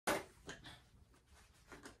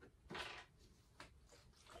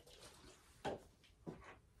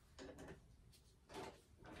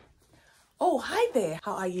Oh, hi there.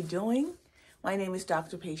 How are you doing? My name is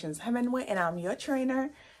Dr. Patience Hemingway, and I'm your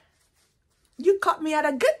trainer. You caught me at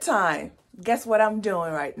a good time. Guess what I'm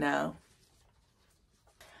doing right now?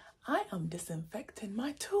 I am disinfecting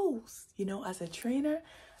my tools. You know, as a trainer,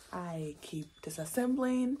 I keep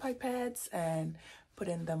disassembling pipettes and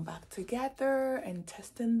putting them back together and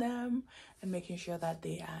testing them and making sure that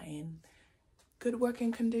they are in good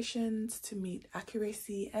working conditions to meet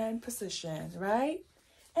accuracy and precision, right?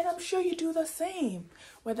 And I'm sure you do the same,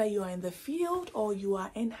 whether you are in the field or you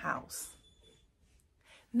are in-house.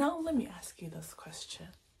 Now, let me ask you this question.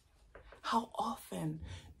 How often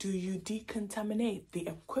do you decontaminate the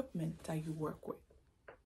equipment that you work with?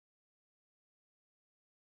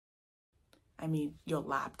 I mean, your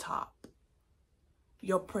laptop,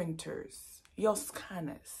 your printers, your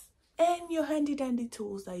scanners, and your handy-dandy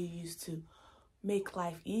tools that you use to make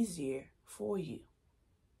life easier for you.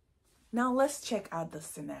 Now let's check out the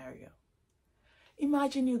scenario.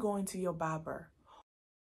 Imagine you going to your barber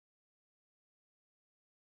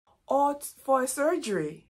or for a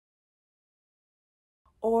surgery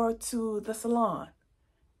or to the salon,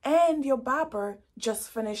 and your barber just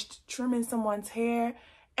finished trimming someone's hair,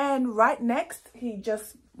 and right next he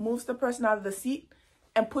just moves the person out of the seat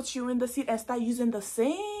and puts you in the seat and start using the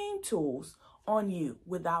same tools on you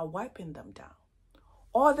without wiping them down.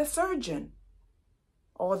 Or the surgeon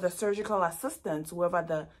or the surgical assistants, whoever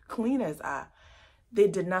the cleaners are, they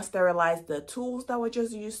did not sterilize the tools that were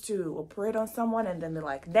just used to operate on someone, and then they're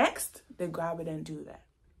like, next, they grab it and do that.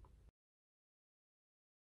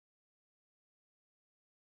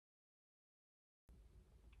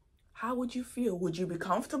 How would you feel? Would you be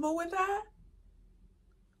comfortable with that?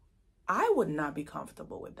 I would not be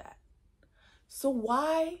comfortable with that. So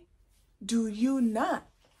why do you not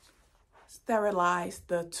sterilize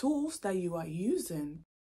the tools that you are using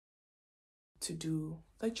to do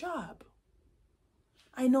the job?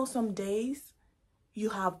 I know some days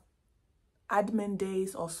you have admin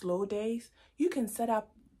days or slow days. You can set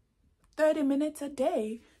up 30 minutes a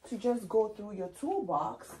day to just go through your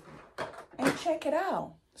toolbox and check it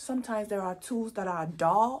out. Sometimes there are tools that are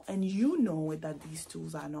dull and you know that these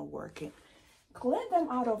tools are not working. Clear them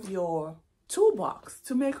out of your toolbox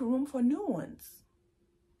to make room for new ones.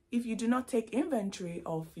 If you do not take inventory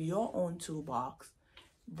of your own toolbox,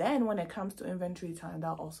 then when it comes to inventory time,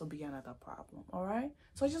 that'll also be another problem, all right?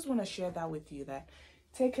 So I just want to share that with you, that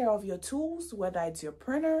take care of your tools, whether it's your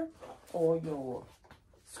printer or your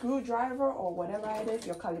screwdriver or whatever it is,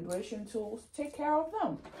 your calibration tools, take care of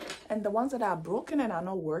them. And the ones that are broken and are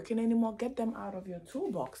not working anymore, get them out of your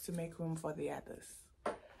toolbox to make room for the others.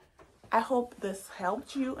 I hope this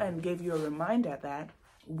helped you and gave you a reminder that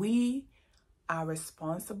we are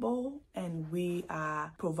responsible and we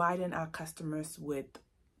are providing our customers with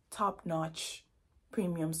top-notch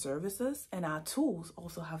premium services, and our tools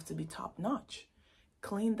also have to be top-notch.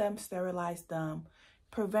 Clean them, sterilize them,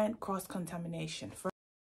 prevent cross-contamination.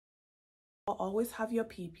 Always have your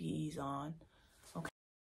PPEs on, okay?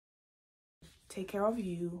 Take care of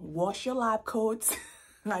you. Wash your lab coats.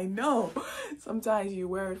 I know sometimes you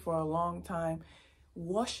wear it for a long time.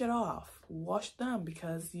 Wash it off. Wash them,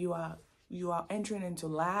 because you are entering into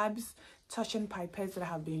labs, touching pipettes that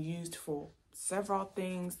have been used for several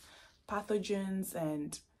things. Pathogens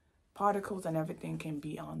and particles and everything can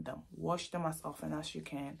be on them. Wash them as often as you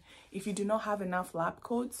can. If you do not have enough lab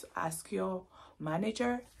coats, ask your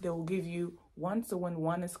manager. They will give you one, so when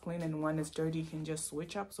one is clean and one is dirty, you can just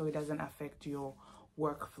switch up so it doesn't affect your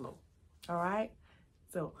workflow. All right?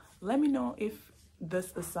 So let me know if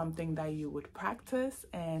this is something that you would practice,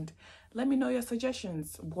 and let me know your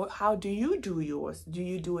suggestions. How do you do yours? Do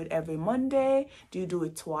you do it every Monday? Do you do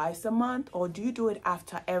it twice a month? Or do you do it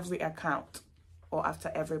after every account or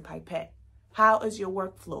after every pipette? How is your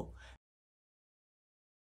workflow?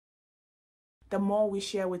 The more we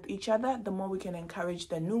share with each other, the more we can encourage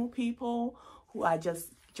the new people who are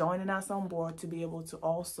just joining us on board to be able to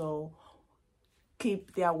also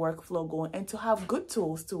keep their workflow going and to have good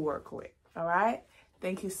tools to work with. All right?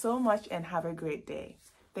 Thank you so much and have a great day.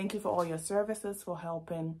 Thank you for all your services, for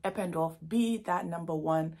helping Eppendorf be that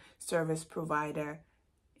 #1 service provider,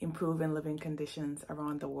 improving living conditions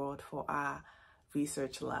around the world for our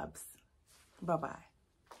research labs. Bye-bye.